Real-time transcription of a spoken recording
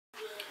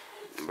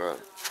Bro,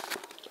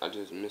 I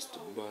just missed the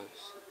bus.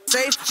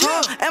 Safe,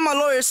 and my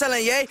lawyer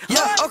selling yay.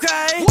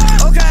 Okay.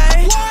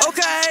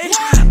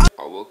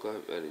 I woke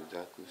up at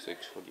exactly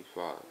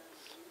 6:45.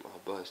 My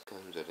bus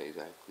comes at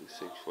exactly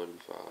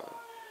 6:45.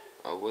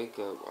 I wake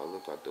up, I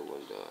look out the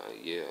window.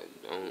 Yeah,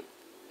 don't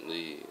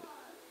leave.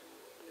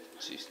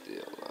 She's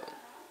still alive.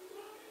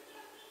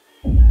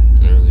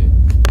 Early.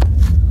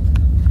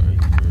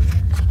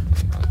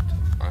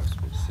 I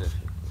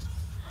specifically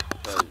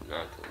told you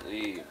not to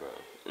leave, bro.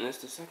 And it's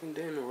the second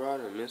day in a row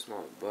I missed my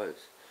bus.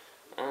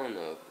 I don't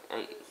know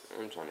if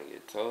I'm trying to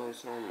get told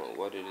something or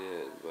what it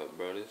is, but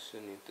bro, this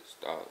shit needs to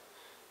stop.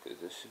 Cause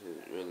this shit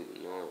is really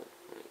annoying.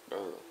 Like,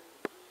 bro,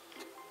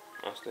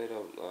 I stayed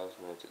up last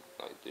night till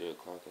like 3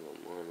 o'clock in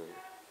the morning.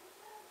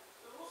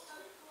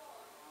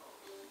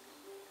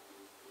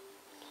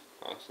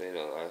 I stayed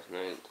up last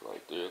night till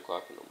like 3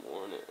 o'clock in the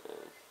morning.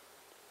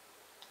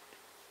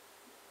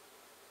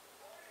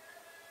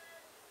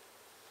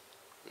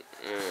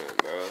 Man,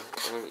 bro,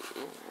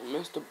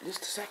 this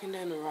the second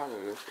day in a row I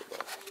missed the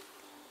bus.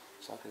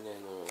 Second day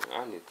in a row.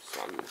 I need to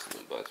stop missing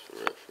the bus for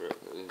real.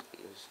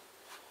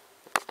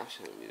 I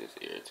shouldn't be this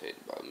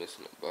irritated about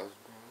missing the bus,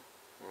 bro.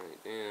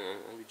 Like, damn,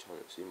 I be trying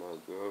to see my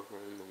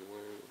girlfriend in the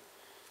morning.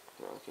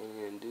 I can't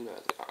even do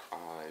that. I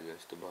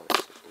missed the bus.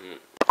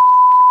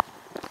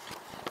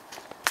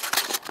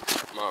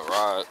 My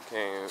ride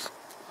came.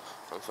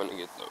 I'm finna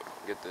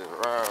get this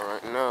ride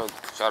right now.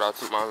 Shout out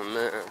to my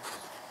man.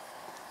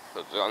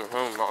 Cause I was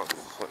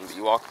gonna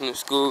be walking to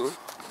school.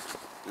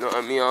 You know what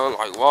I mean? I don't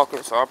like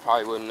walking, so I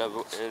probably would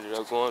never ended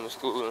up going to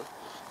school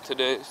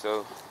today.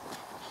 So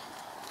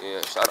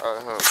yeah, shout out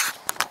to him.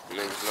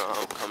 Niggas know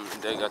I'm coming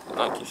today. Got the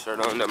Nike shirt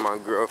on that my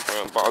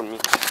girlfriend bought me. You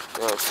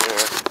know what I'm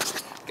saying?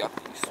 Got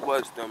these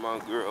sweats that my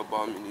girl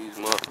bought me. These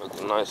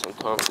motherfuckers nice and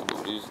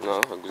comfortable. These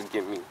motherfuckers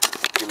give me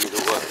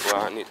the work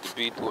where I need to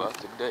be throughout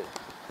the day.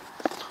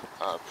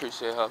 I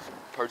appreciate her for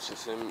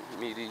purchasing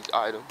me these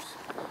items.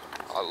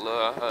 I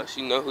love her.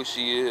 She know who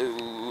she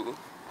is. Ooh.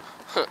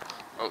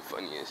 I'm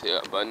funny as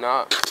hell, but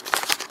nah.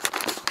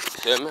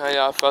 Tell me how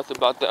y'all felt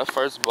about that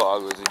first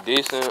vlog. Was it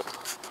decent?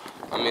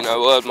 I mean, that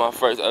was my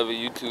first ever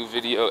YouTube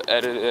video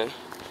edited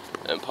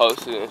and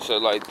posted and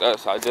shit like that.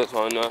 So I just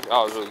want to know if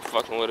y'all was really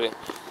fucking with it.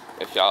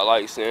 If y'all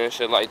like seeing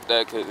shit like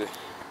that, cause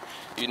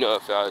you know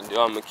if y'all do,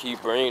 I'ma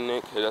keep bringing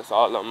it, cause that's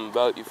all I'm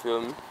about. You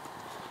feel me?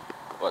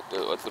 What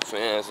the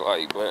fans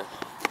like, but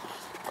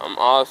I'm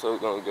also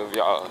gonna give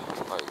y'all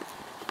like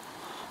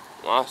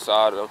my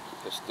side of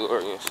the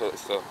story and shit.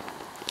 So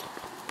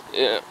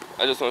yeah,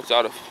 I just want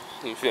y'all to,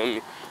 you feel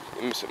me,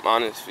 give me some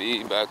honest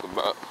feedback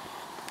about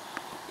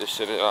the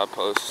shit that I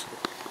post.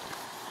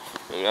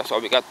 And that's why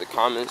we got the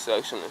comment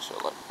section and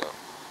shit like that.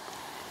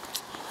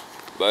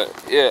 But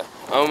yeah,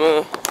 I'm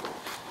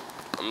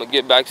gonna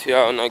get back to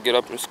y'all when I get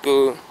up in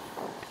school.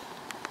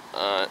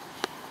 Alright.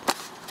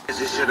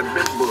 This should have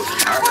been booked.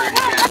 I heard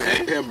you got that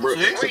pepper.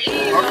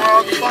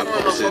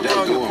 Said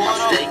I'm doing my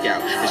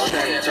stakeout. This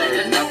track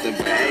turns nothing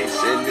but hey,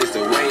 send this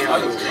away.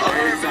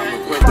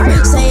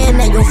 Saying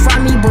that you'll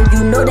find me, but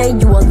you know that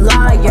you a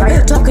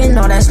liar. Talking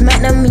all that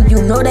smack to me,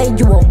 you know that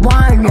you a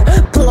whiner.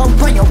 Pull up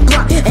on your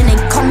block and they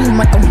call me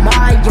Michael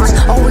Myers.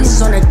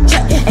 Always on a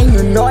jet and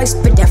you know I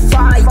spit that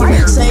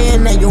fire.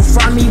 Saying that you'll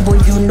find me,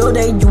 but you know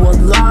that you a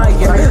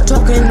liar.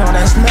 Talking all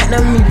that smack to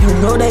me, you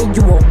know that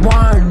you a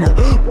whiner.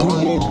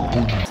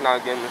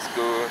 Not getting to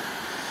school.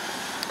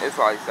 It's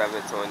like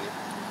 7:20.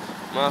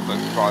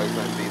 Motherfuckers probably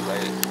gonna be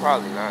late.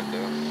 Probably not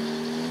though.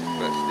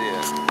 But still.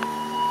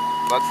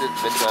 Fuck this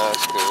bitch ass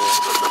school.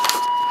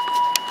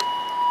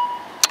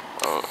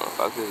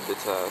 Fuck this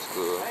bitch ass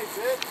school. Hey,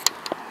 bitch.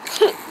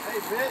 Hey,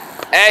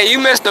 bitch. Hey, you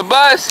missed the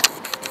bus?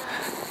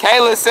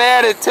 Kayla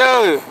said it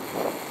too.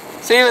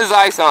 She was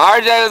like, some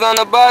RJ was on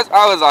the bus.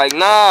 I was like,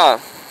 nah.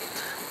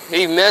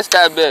 He missed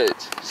that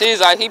bitch.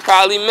 She's like, he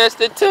probably missed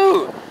it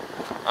too.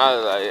 I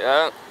was like,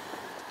 yeah.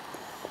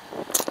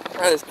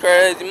 That's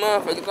crazy,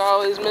 motherfuckers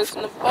always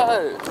missing the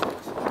bus.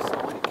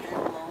 Somebody came in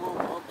my room,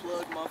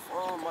 unplugged my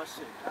phone, my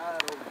shit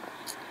died over.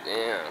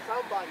 Damn.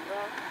 Somebody, bro.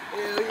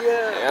 Hell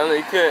yeah. Yeah,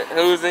 only could.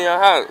 Who was in your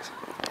house?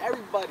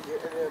 Everybody in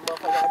there,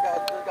 motherfucker. I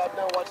got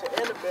done watching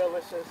Annabelle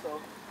and shit,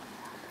 so.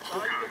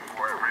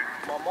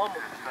 My mama.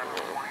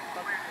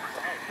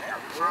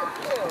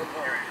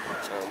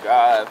 Oh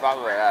God, if I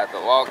would have had to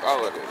walk, I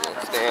would have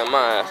been staying my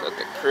ass at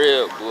the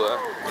crib, boy.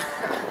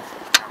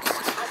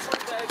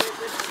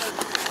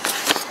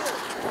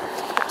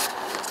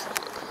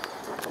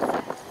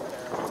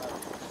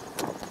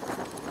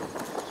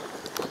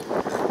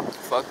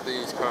 Fuck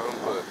these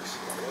Chromebooks.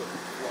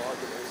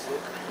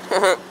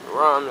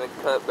 Ron, they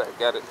cut back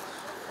at it.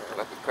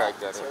 Like a crack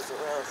at it. Turns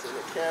around, see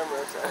the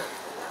camera.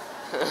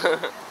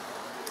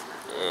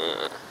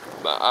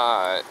 But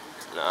alright.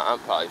 Nah, I'm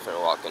probably finna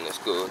walk into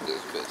school with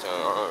this bitch. I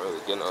don't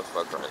really get no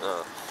fuck right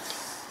now.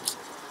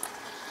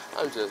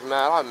 I'm just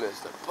mad I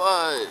missed the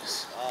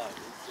bus.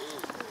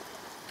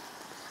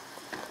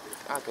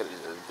 I could've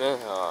just been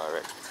here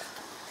already.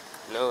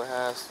 No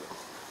hassle.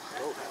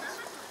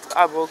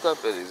 I woke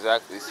up at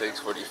exactly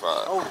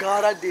 6:45. Oh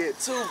God, I did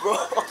too, bro.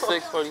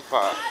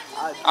 6:45.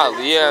 I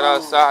yelled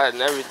outside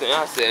and everything.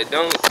 I said,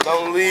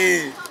 don't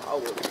leave. I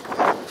would.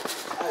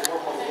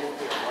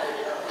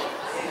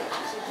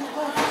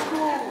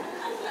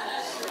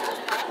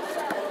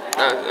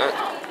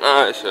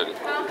 Nah, shorty.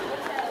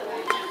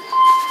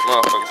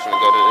 Motherfuckers finna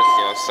go to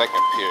this,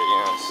 second period, you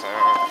know what I'm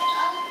saying?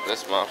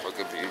 This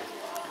motherfucker be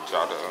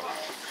Jada.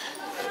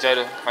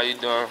 Jada, how you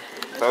doing?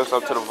 Say what's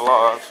up to the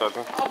vlog, shorty.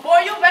 Oh boy,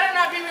 you better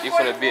not be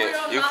recording.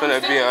 You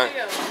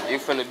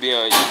finna be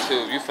on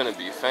YouTube. You finna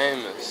be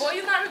famous. Boy,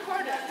 you not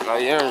recording. No,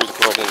 you ain't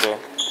recording though.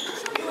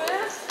 You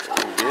is?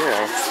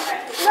 Yeah.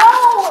 No!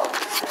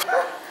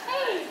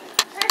 Hey,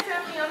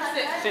 tell me I'm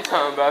sick. She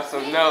talking about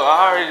some no,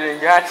 I already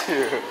done got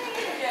you.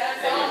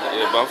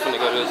 Yeah, but I'm finna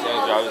go to this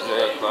young driver's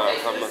ed class.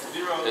 I'm gonna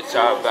hit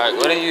y'all back.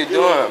 What are you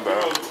doing,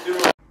 bro?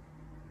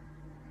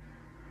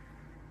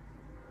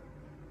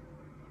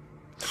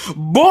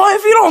 Boy,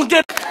 if you don't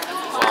get.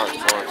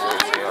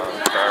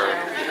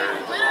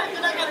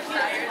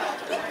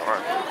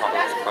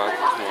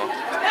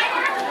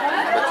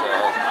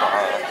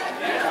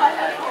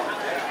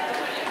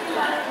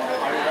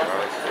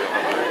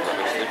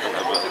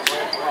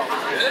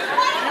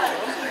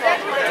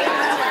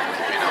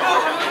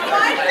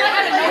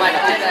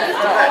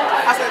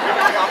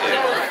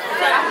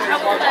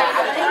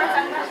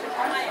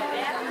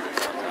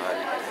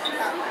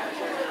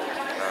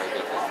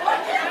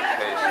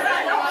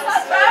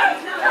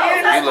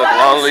 You look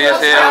lonely as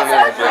hell in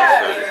this bitch.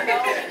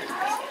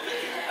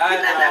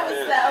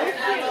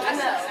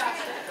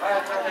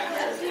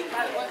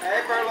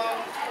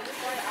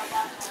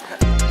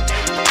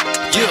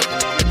 Yeah.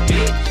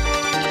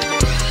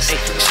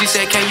 She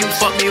said, can you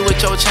fuck me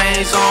with your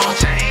chains on?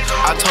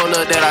 I told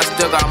her that I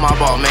still got my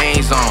ball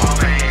mains on.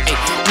 Ay,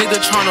 nigga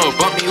tryna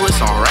bump me with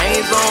some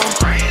reins on.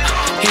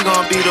 He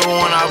gon' be the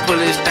one I pull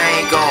his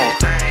thing on.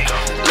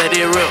 Let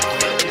it rip.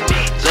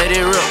 Let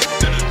it rip.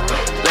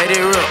 Let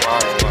it rip.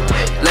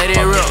 Let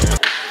it rip.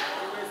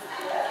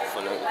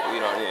 We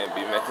don't even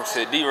be making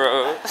shit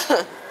D-Road.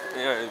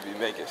 We don't even be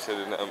making shit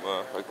in that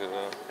motherfucker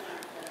though.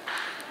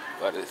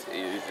 But it's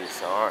easy,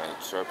 so I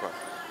ain't tripping.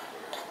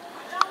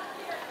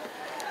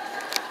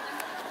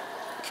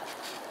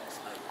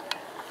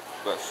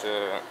 But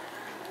shit,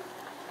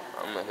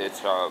 I'ma hit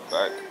y'all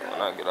back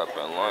when I get up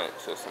at lunch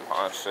to some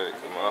hot shit,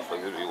 cause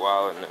motherfuckers be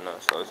wildin'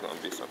 and so it's gonna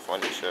be some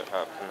funny shit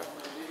happening.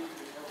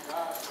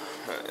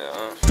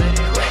 Yeah.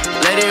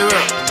 Let it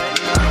rip.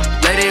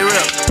 Let it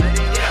rip.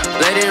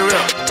 Let it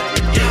rip.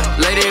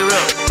 Let it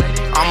rip.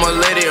 I'ma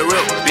let it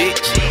rip,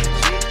 bitch.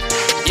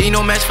 You ain't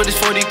no match for this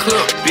 40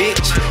 clip,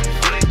 bitch.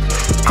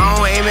 I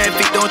don't aim at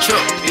feet, don't trip,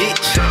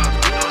 bitch.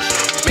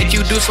 Make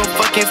you do some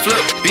fucking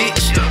flip,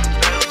 bitch.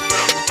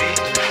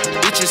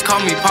 Bitches call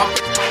me pop.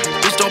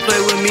 Bitch, don't play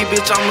with me,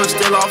 bitch. I'ma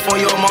steal off on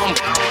your mama.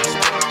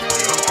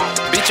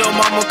 Bitch, your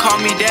mama call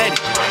me daddy.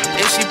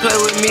 If she play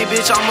with me,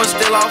 bitch, I'ma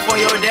steal off on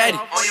your daddy.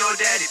 On your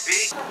daddy,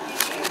 bitch.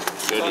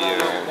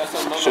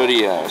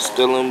 Shorty ass,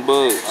 stealing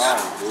books.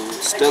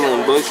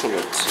 Stealing books from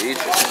the teacher.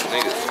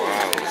 Niggas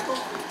wild.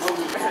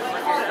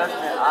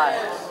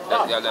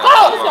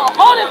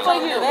 Hold it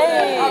for you.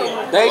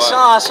 They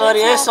Sean, shorty,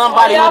 it's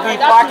somebody who be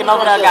parking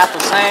over there got the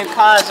same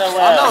cars or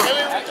whatever.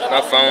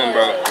 My phone,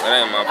 bro.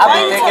 That ain't my phone. I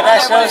be thinking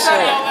that's your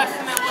shit.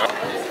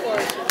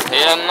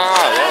 Hell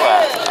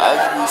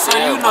nah, So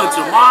you know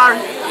Jamari?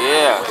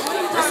 Yeah.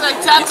 You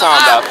talking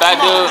about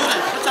fat dude?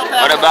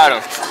 What about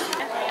him?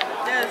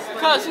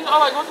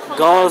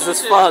 Goals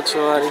as fuck,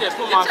 shorty.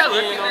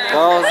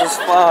 Goals as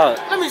fuck.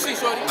 Let me see,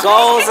 shorty.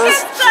 Goals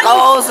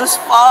as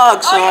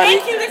fuck,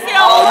 shorty.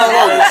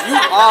 You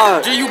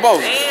are. G, you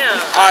both.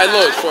 Alright,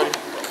 look, shorty.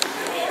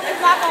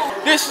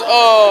 This,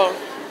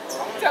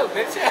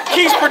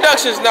 Keys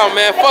Productions now,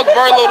 man. Fuck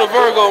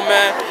BURLODAVIRGO,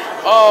 man.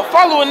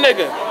 Follow a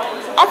nigga.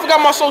 I forgot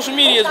my social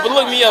medias, but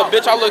look me up,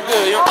 bitch. I look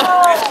good, yo.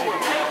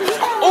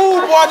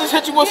 Ooh, boy, I just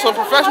hit you with some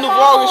professional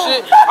vlog and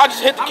shit. I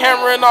just hit the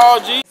camera and all,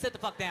 G. Sit the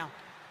fuck down.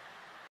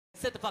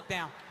 Sit the fuck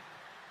down.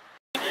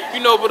 You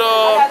know, but,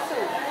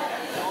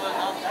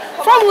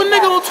 follow a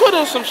nigga on Twitter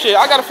or some shit.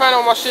 I gotta find out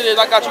what my shit is.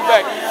 I got you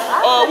back.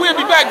 We'll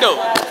be back, though.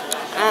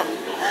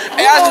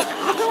 Hey, I just...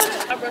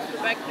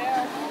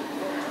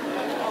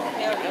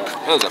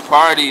 It was a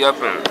party up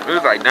in, it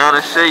was like down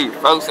the street.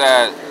 Folks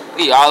had,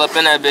 he all up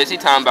in that bitch. He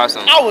talking about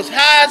something. I was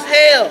high as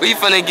hell. We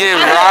finna get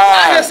I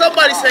right. heard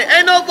somebody say,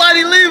 ain't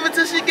nobody leaving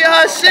till she get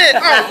her shit.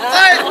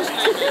 What?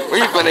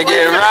 We finna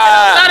get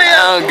right.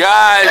 Oh,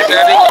 God,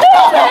 baby.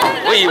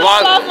 We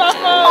walk.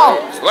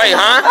 Wait,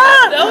 huh?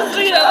 That was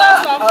me. That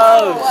was my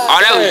phone.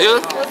 Oh, that was you?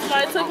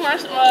 I took my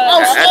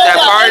At that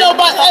party?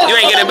 You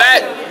ain't get it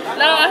back?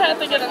 No, I had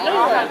to get a new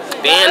one.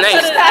 Damn,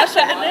 I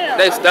shut it down.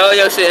 they stole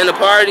your shit in the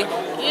party?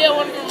 Yeah,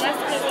 one of the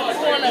Mexicans in the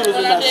corner. He was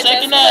in when I there did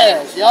shaking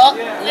that ass, yup.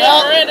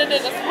 Yeah, Miranda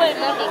did a split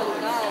and nothing.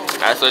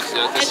 That's what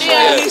you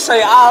He say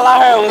all I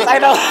heard was,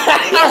 ain't no.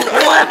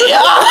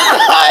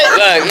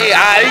 Look, look,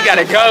 he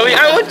gotta go.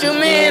 What you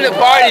mean? The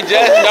party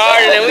just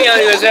started and we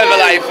only was there for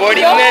like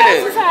 40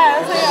 minutes.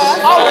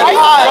 Bro,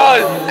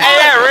 hey,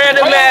 that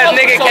random ass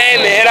nigga came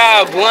and hit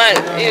our blunt.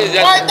 He was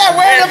just, Right, that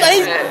random,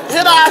 he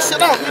hit our shit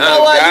up. You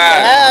know what? You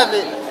can have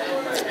it.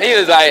 he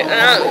was like,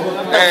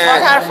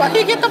 How the fuck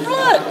he get the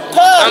blood?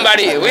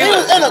 somebody, He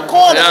was in a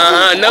corner.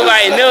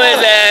 nobody knew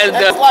his ass.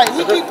 It's like,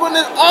 he keep putting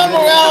his arm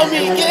around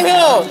me, get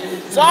him.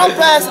 So I'm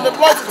passing the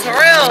blunt to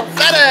Terrell,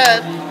 fat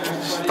ass.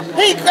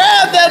 He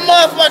grabbed that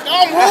motherfucker.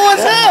 Who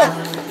is him?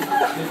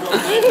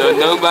 So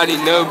nobody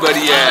No,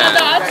 ass.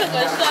 I took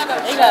a shot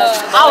of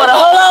I would've,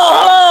 hold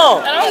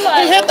on. and I'm He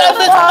like, hit that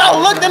bitch. I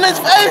looked in his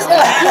face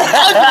like, you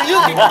ugly. You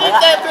can keep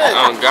that bitch.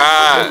 Oh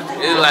God,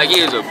 it's like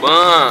he was a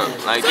bum.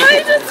 Like so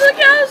he just took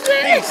out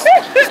shit.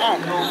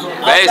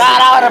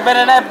 God, I would've been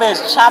in that bitch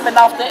chopping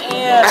off the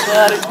ends,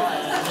 buddy.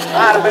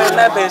 I would've been in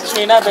that bitch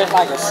treating that bitch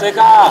like a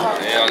cigar.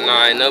 Hell no,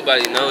 ain't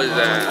nobody knows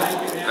that.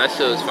 That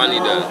shit was funny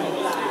though.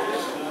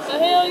 The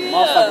hell yeah.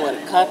 Motherfucker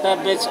would've cut that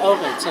bitch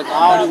open, took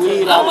all the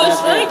weed I out was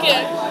that bitch.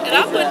 drinking, and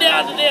I put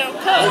down the damn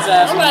cup. His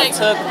ass I'm would've like,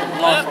 took the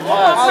blunt from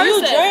what us. my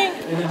purse at?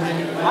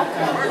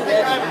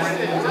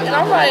 And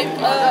I'm like,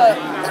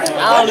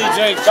 I only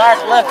drink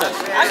dark liquor.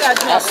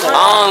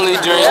 I only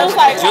drink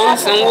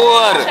juice and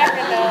water.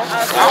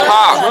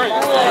 Pop.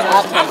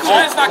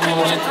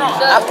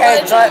 I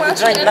can't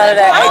drink none of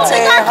that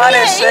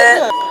 1800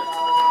 shit.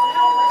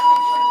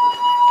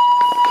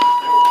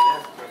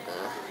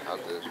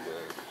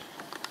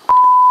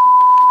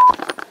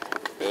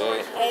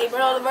 Hey,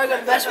 BURLODAVIRGO,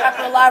 the best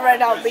rapper alive right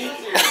now, B.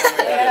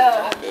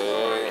 Yeah.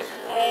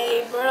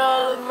 Hey,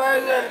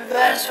 BURLODAVIRGO, the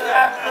best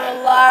rapper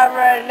alive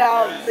right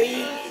now,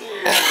 B.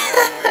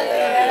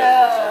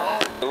 Yeah.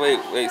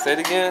 Wait, say it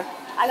again.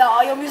 I got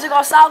all your music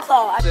on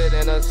SoundCloud. I sit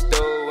in a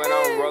stool when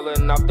I'm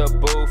rolling off the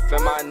booth,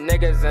 and my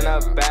niggas in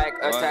the back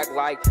attack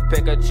like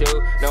Pikachu.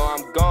 No,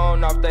 I'm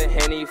going off the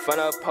Henny,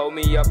 finna pull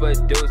me up a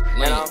deuce,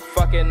 and I'm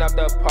fucking up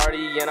the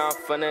party, and I'm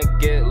finna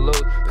get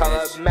loose. Call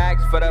up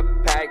Max for the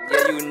pack,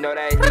 yeah, you know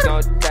that he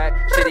gon'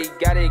 tack. Shit, he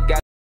got it.